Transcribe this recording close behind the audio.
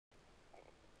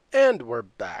And we're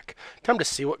back. Time to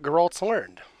see what Geralt's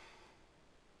learned.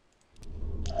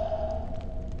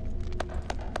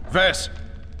 Vess!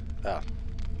 Oh,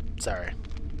 sorry.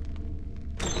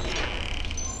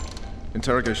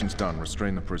 Interrogation's done.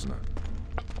 Restrain the prisoner.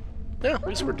 Yeah, at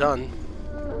least we're done.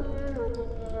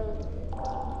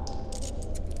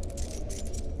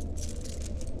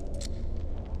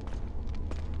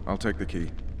 I'll take the key.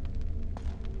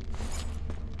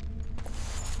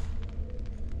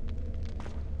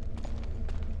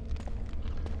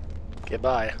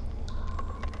 Goodbye.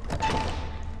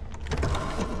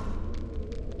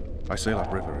 I sail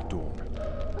upriver at dawn.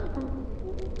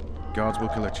 Guards will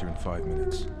collect you in 5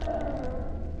 minutes.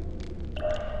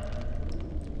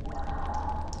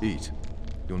 Eat.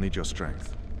 You'll need your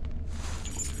strength.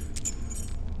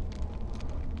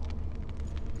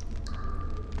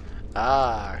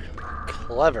 Ah,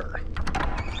 clever.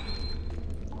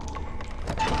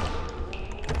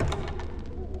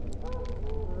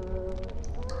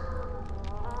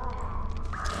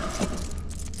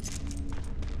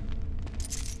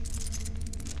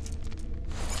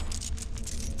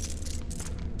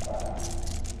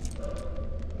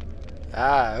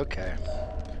 Ah, okay.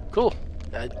 Cool.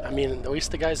 I mean, at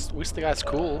least the guy's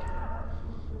cool.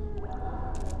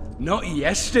 Not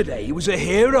yesterday. He was a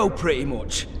hero, pretty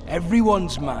much.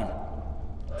 Everyone's man.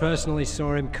 Personally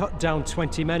saw him cut down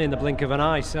 20 men in the blink of an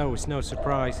eye, so it's no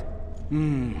surprise.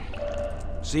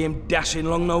 See him dashing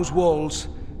along those walls.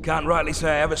 Can't rightly say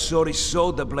I ever saw his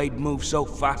sword the blade move so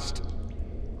fast.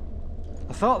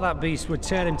 I thought that beast would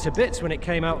tear him to bits when it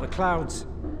came out of the clouds.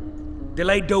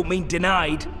 Delayed don't mean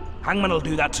denied. Hangman will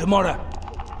do that tomorrow.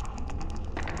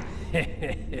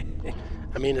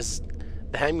 I mean, is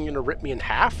the hangman gonna rip me in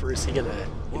half, or is he gonna,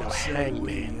 hang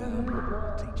me?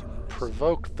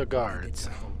 Provoke the guards.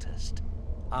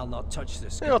 I'll not touch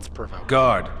this. Yeah, let's provoke.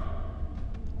 Guard.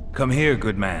 Come here,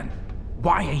 good man.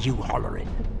 Why are you hollering?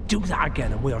 Do that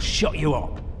again and we'll shut you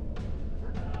up.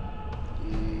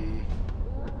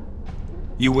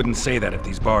 You wouldn't say that if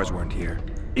these bars weren't here.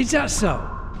 Is that so?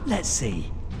 Let's see.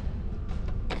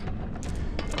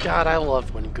 God, I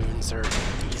love when goons are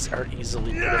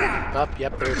easily put up.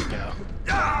 Yep, there we go.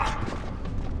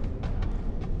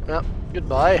 Well,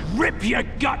 goodbye. Rip your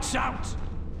guts out!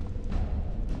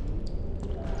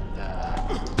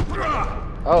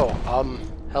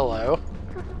 Hello.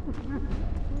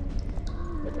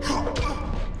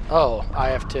 Oh, I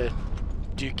have to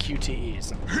do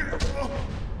QTEs.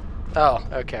 Oh,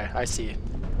 okay, I see.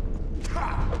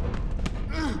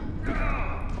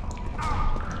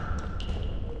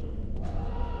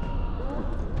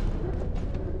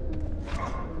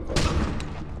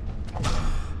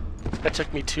 That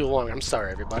took me too long. I'm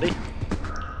sorry, everybody.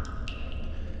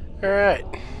 Alright.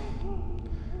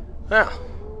 Well,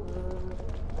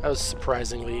 that was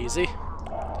surprisingly easy.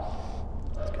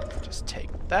 Just take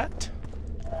that.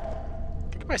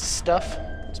 Get my stuff.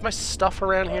 Is my stuff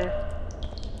around here?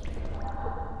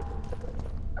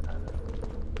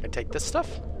 Can I take this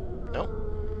stuff? No?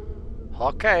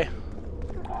 Okay.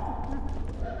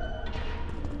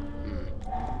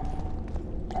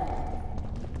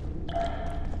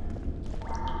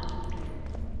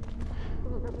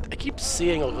 I keep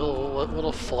seeing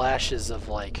little flashes of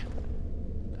like...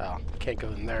 Oh, can't go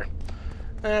in there.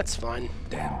 That's fine.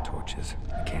 Damn torches.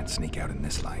 I can't sneak out in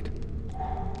this light.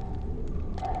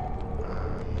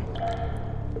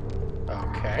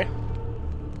 Okay.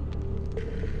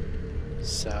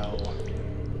 So...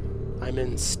 I'm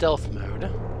in stealth mode.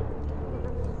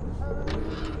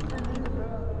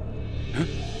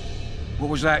 What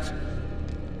was that?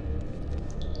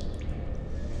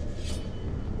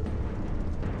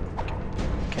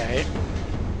 Okay.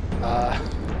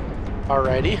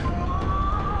 Alrighty.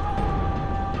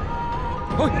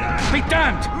 Oh, be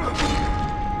damned!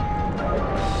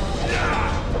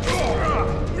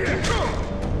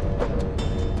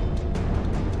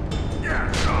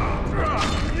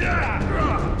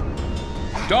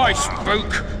 Die,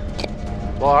 spook!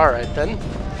 Well, alright then.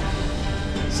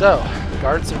 So,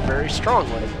 guards are very strong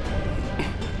when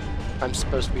I'm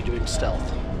supposed to be doing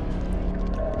stealth.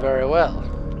 Very well.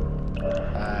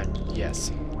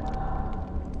 Yes.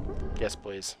 Yes,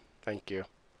 please. Thank you.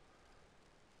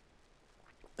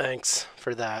 Thanks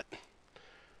for that.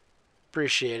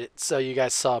 Appreciate it. So you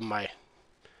guys saw my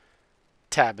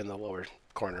tab in the lower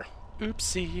corner.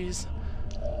 Oopsies.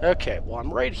 Okay, well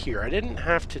I'm right here. I didn't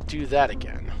have to do that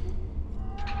again.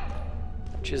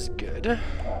 Which is good.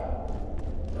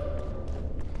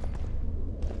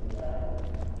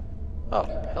 Oh,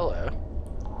 hello.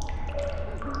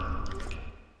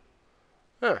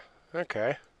 Huh,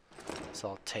 okay. So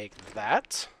I'll take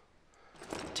that.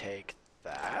 Take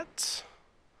that.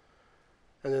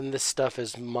 And then this stuff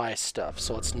is my stuff,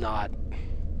 so it's not...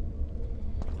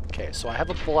 Okay, so I have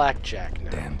a blackjack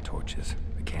now. Damn torches.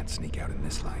 I can't sneak out in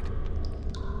this light.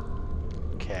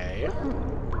 Okay.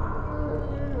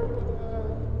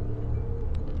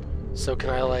 So can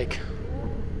I, like,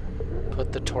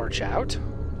 put the torch out?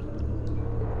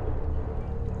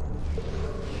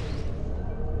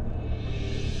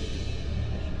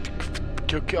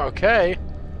 Okay.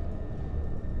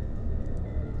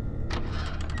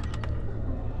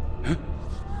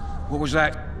 What was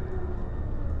that?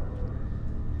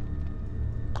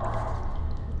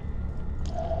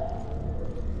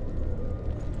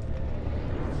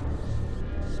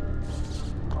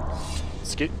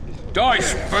 Excuse... Die,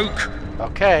 spook!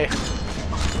 Okay.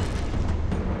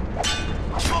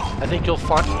 I think you'll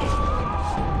find...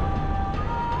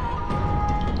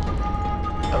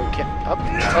 Okay. Oh,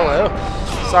 hello.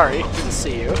 Sorry, didn't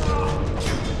see you.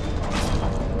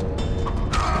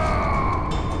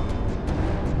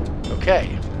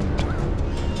 Okay.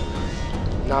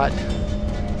 Not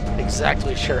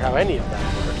exactly sure how any of that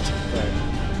worked, but...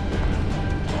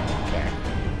 Okay.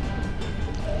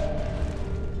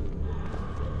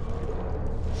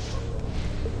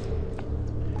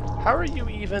 How are you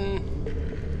even...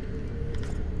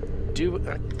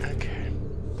 Okay.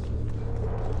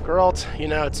 Geralt, you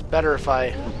know, it's better if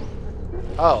I...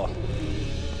 Oh.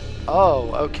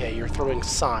 Oh, okay, you're throwing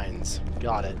signs.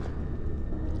 Got it.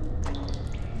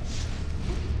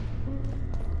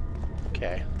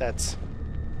 Okay, that's...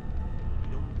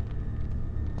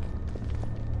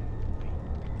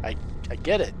 I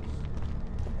get it.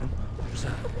 What was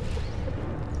that?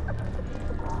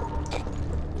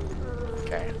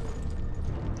 Okay.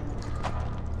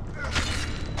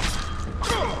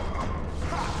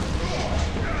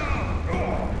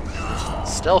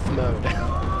 Stealth mode. Okay.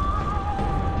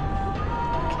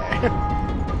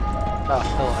 Oh,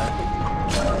 hello.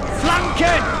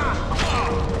 Flanking!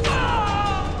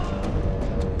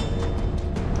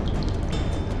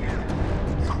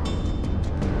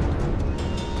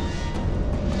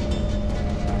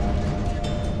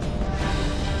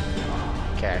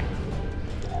 Okay.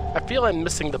 I feel I'm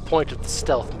missing the point of the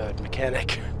stealth mode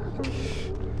mechanic.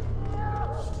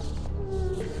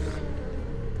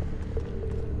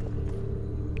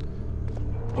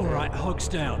 Alright, hogs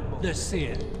down. Let's see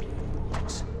it.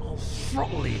 Oh,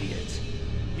 throttle idiot.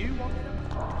 You wanted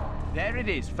it? There it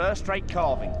is, first-rate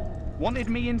carving. Wanted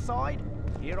me inside?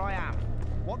 Here I am.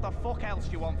 What the fuck else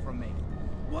you want from me?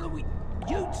 What are we...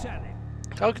 You tell him.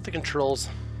 I'll look at the controls.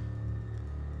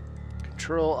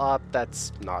 Control op,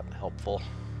 that's not helpful.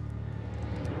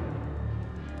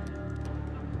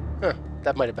 Huh,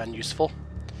 that might have been useful.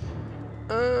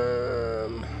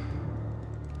 Alright,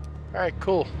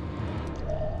 cool.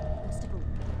 First of all,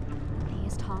 the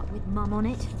pierced heart with mum on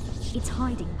it. It's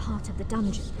hiding part of the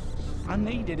dungeon. I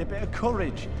needed a bit of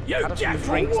courage. You Had a few deaf or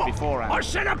drinks what? beforehand. I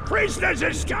said a prisoner's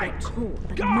escaped! Caught, but not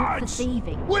for Guards!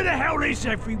 thieving. Where the hell is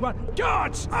everyone?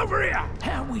 Guards, over here!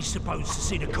 How are we supposed to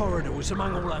see the corridors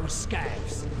among all those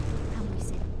scabs? And we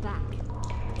sit back.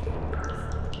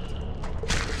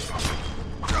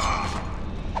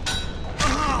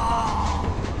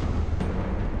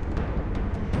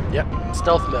 Yep,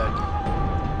 stealth mode.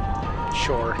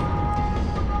 Sure.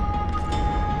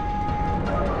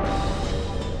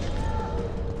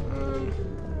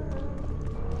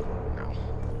 No.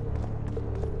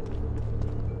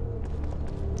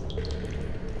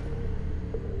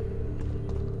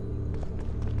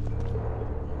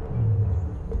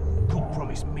 Cook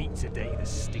promised meat today, the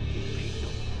stinking pig.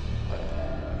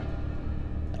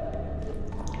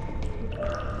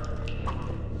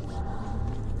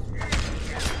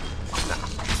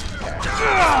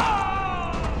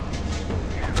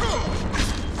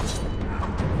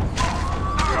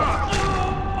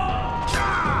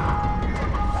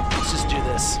 Let's just do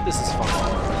this. This is fun.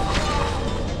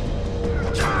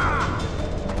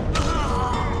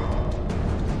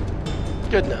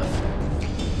 Good enough.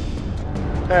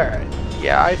 Alright.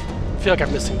 Yeah, I feel like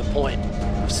I'm missing the point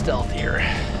of stealth here.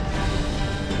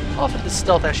 How often does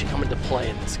stealth actually come into play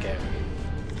in this game?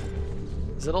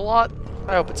 Is it a lot?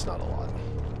 I hope it's not a lot.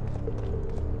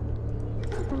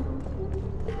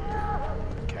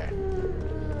 Okay.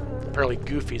 Apparently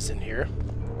Goofy's in here.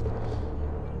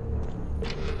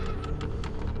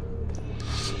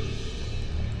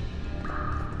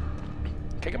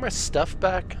 Can I get my stuff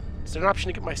back? Is there an option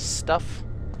to get my stuff?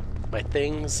 My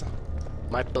things?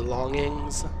 My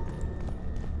belongings?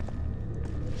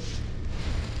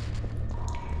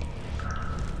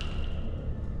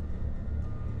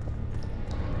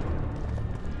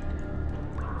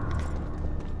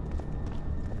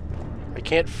 I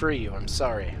can't free you, I'm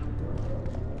sorry.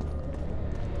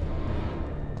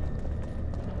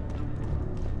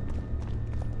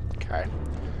 Okay.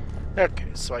 Okay,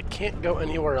 so I can't go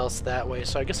anywhere else that way,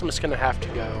 so I guess I'm just gonna have to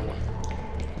go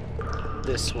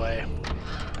this way.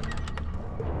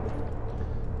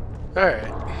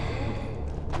 Alright.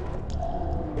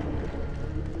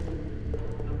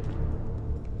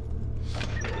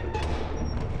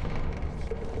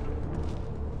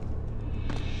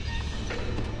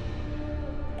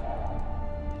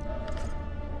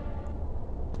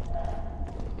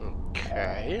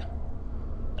 Okay.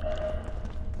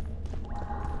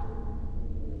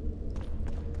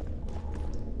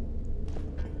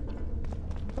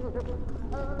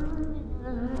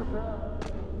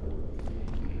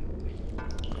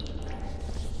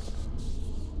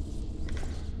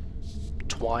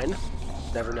 Twine.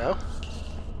 Never know.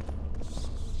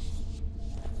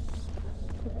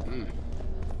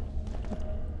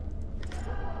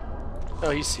 Oh,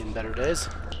 he's seen better days.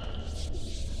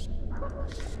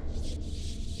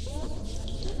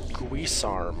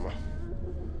 Guisarm.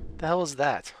 The hell is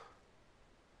that?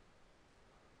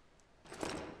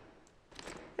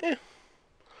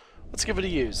 Let's give it a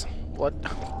use. What?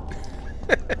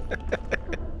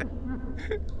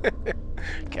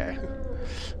 Okay.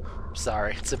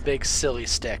 Sorry, it's a big silly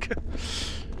stick.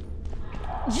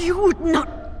 You would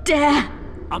not dare!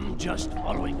 I'm just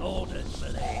following orders,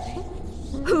 milady.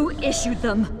 Who issued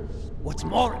them? What's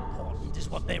more important is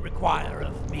what they require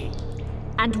of me.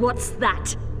 And what's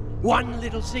that? One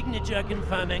little signature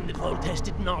confirming that Voltes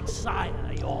did not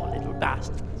sire your little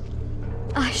bastard.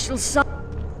 I shall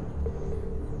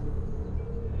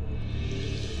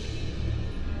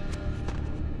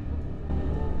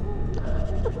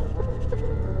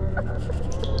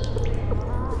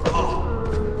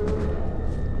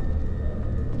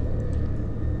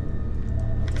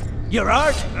You're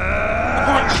out?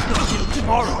 Not till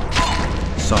tomorrow.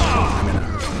 Sorry, I'm in a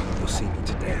hurry. You'll see me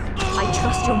today. I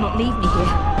trust you'll not leave me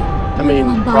here. I mean,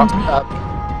 Unbind me.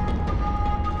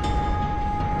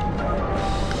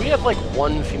 We have like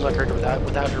one female character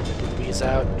without her boobies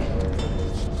out.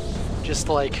 Just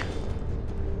like.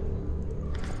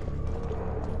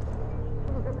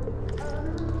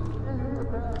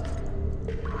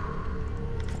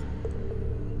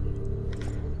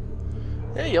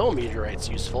 Yeah, yellow meteorite's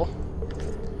useful.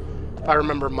 If I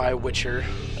remember my Witcher.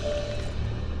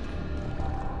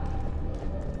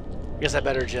 I guess I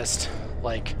better just,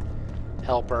 like,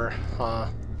 help her, huh?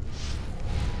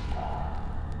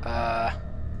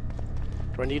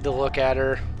 Do I need to look at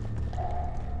her?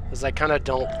 Because I kind of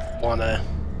don't want to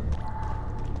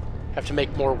have to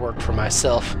make more work for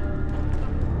myself.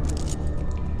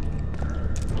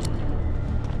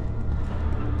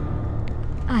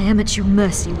 I am at your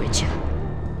mercy, Witcher.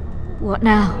 What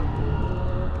now?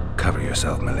 Cover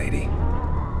yourself, milady.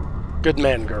 Good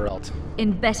man, Geralt.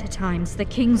 In better times, the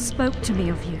king spoke to me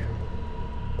of you.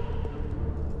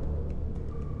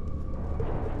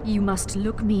 You must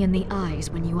look me in the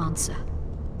eyes when you answer.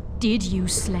 Did you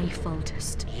slay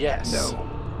Foltest? Yes. No.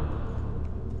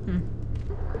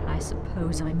 I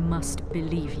suppose I must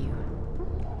believe you.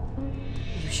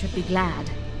 You should be glad.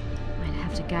 I'd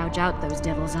have to gouge out those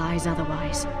devil's eyes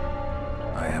otherwise.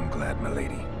 I am glad,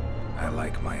 milady. I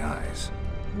like my eyes.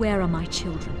 Where are my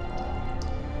children?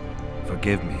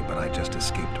 Forgive me, but I just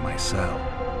escaped my cell.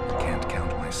 I can't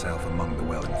count myself among the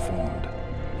well-informed.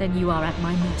 Then you are at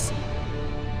my mercy.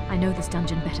 I know this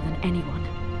dungeon better than anyone.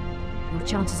 Your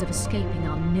chances of escaping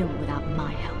are nil without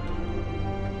my help.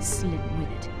 Slim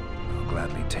with it. I'll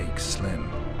gladly take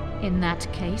Slim. In that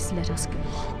case, let us go.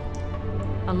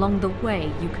 Along the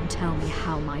way, you can tell me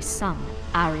how my son,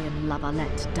 Arian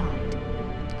Lavalette, died.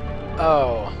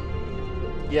 Oh.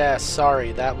 Yeah,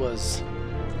 sorry, that was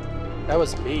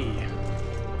me.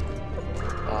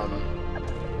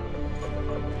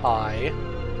 Hi.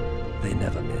 They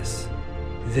never miss.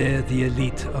 They're the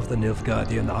elite of the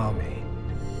Nilfgaardian army.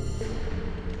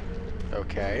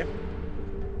 Okay.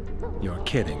 You're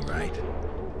kidding, right?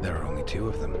 There are only 2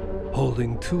 of them.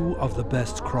 Holding 2 of the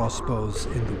best crossbows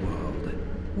in the world.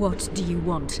 What do you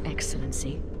want,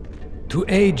 Excellency? To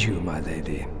aid you, my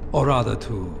lady. Or rather,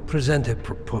 to present a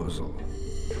proposal.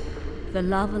 The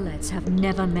Lavalettes have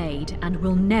never made and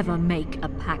will never make a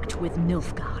pact with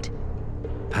Nilfgaard.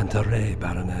 Pantaray,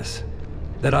 Baroness.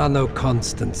 There are no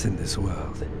constants in this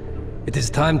world. It is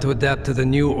time to adapt to the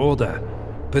new order,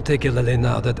 particularly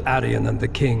now that Arian and the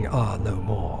King are no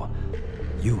more.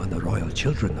 You and the royal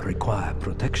children require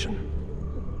protection.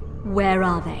 Where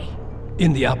are they?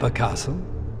 In the upper castle.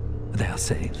 They are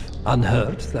safe,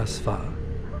 unhurt thus far.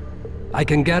 I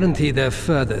can guarantee their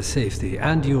further safety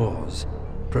and yours,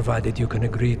 provided you can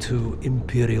agree to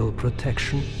Imperial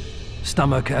protection.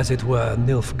 Stomach, as it were,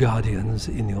 Nilfgaardians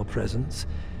in your presence.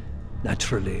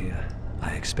 Naturally,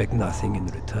 I expect nothing in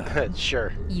return.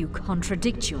 Sure. You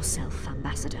contradict yourself,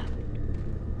 Ambassador.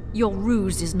 Your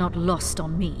ruse is not lost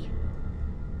on me.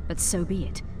 But so be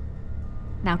it.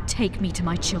 Now take me to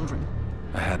my children.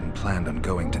 I hadn't planned on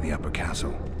going to the upper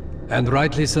castle. And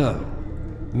rightly so.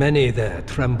 Many there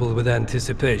tremble with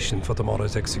anticipation for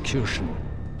tomorrow's execution.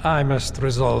 I must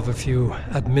resolve a few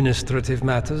administrative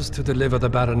matters to deliver the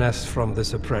Baroness from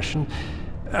this oppression,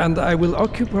 and I will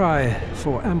occupy,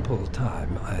 for ample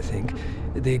time, I think,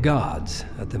 the guards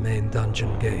at the main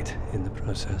dungeon gate in the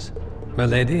process. My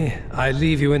lady, I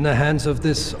leave you in the hands of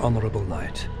this honorable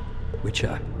knight.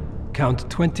 Witcher, count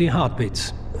 20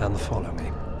 heartbeats and follow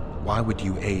me. Why would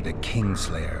you aid a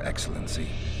Kingslayer, Excellency?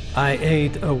 I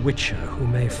aid a Witcher who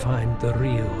may find the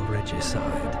real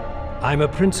regicide. I'm a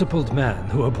principled man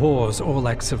who abhors all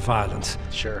acts of violence.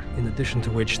 Sure. In addition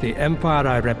to which, the Empire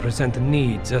I represent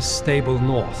needs a stable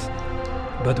north.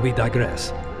 But we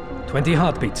digress. 20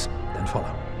 heartbeats, then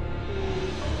follow.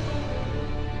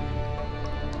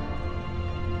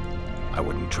 I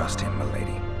wouldn't trust him,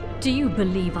 milady. Do you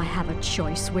believe I have a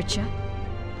choice, Witcher?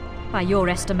 By your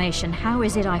estimation, how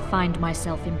is it I find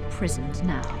myself imprisoned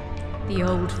now? The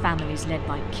old families led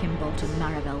by Kimbolt and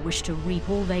Maribel wish to reap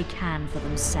all they can for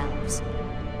themselves.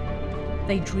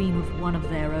 They dream of one of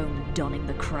their own donning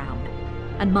the crown,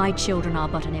 and my children are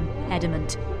but an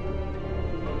impediment.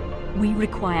 We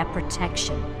require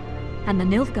protection, and the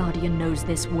Nilfgaardian knows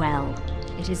this well.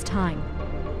 It is time.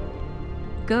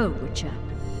 Go, Witcher.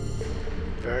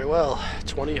 Very well.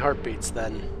 20 heartbeats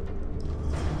then.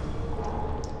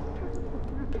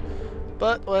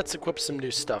 But let's equip some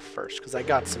new stuff first, because I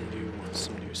got some new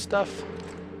stuff.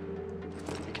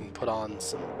 We can put on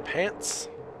some pants.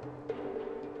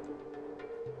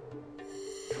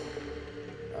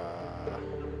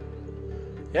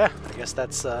 Yeah, I guess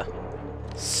that's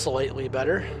slightly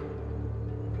better.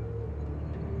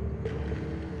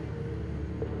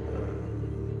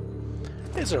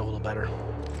 These are a little better.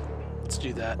 Let's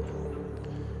do that.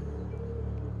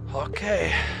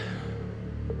 Okay.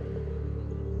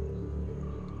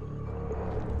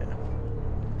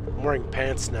 I'm wearing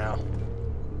pants now.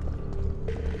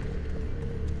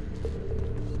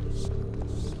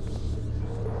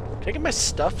 Can I get my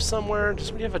stuff somewhere? Does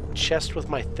somebody have a chest with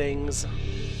my things?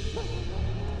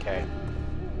 Okay.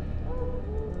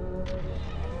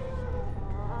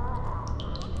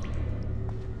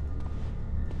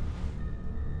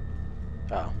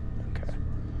 Oh, okay.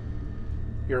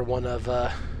 You're one of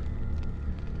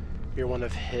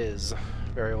his.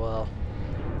 Very well.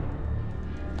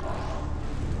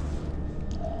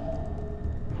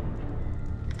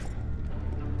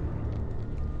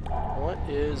 What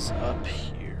is up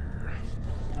here?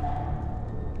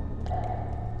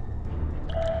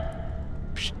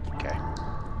 Psst, okay.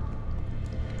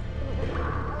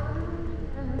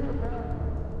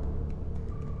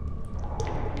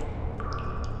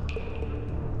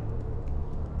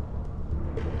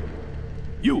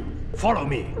 You, follow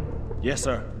me. Yes,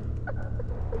 sir.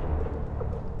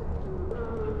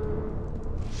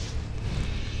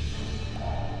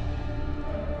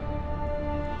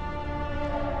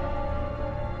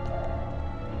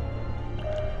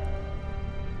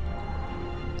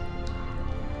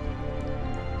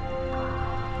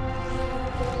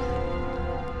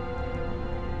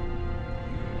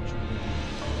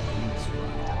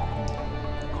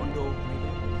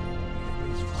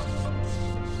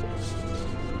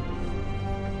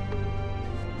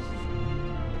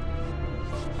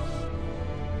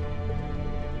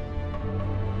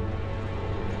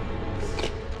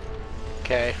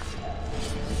 Okay.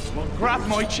 Well, grab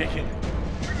my chicken.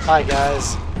 Hi,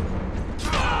 guys.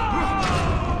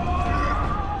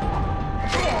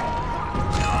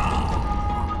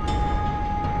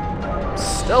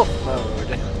 Stealth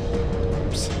mode.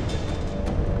 Oops.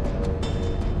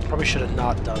 Probably should have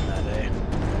not done that, eh?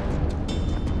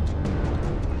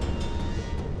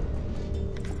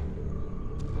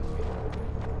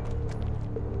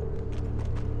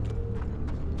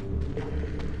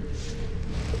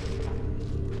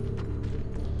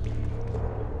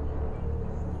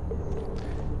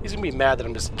 He's gonna be mad that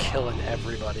I'm just killing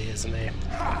everybody, isn't he?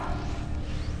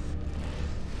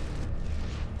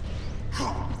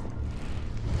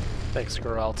 Thanks,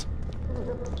 Geralt.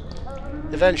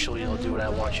 Eventually you'll do what I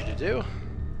want you to do.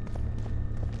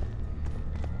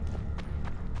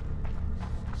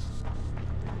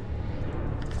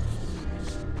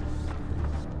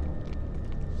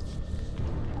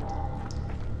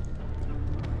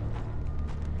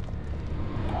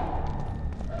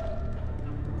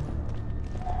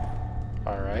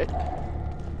 Alright.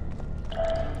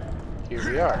 Here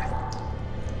we are.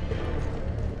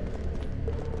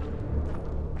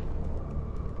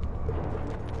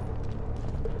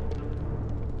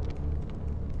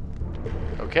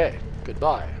 Okay,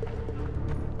 goodbye.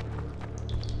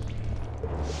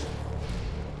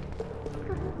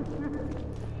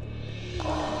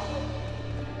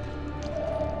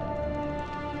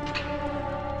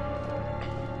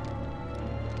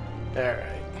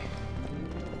 Alright.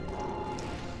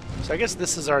 So I guess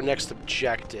this is our next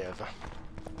objective.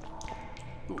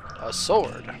 Ooh, a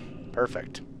sword.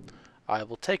 Perfect. I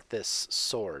will take this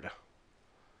sword.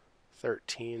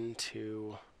 13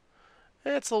 to...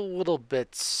 It's a little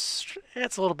bit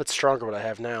stronger what I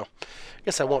have now. I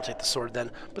guess I won't take the sword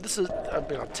then. But this is... I'm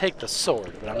going to take the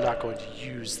sword, but I'm not going to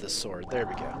use the sword. There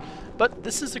we go. But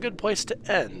this is a good place to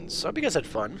end. So I hope you guys had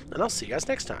fun, and I'll see you guys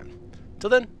next time. Till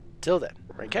then,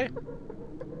 right, okay?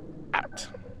 Out.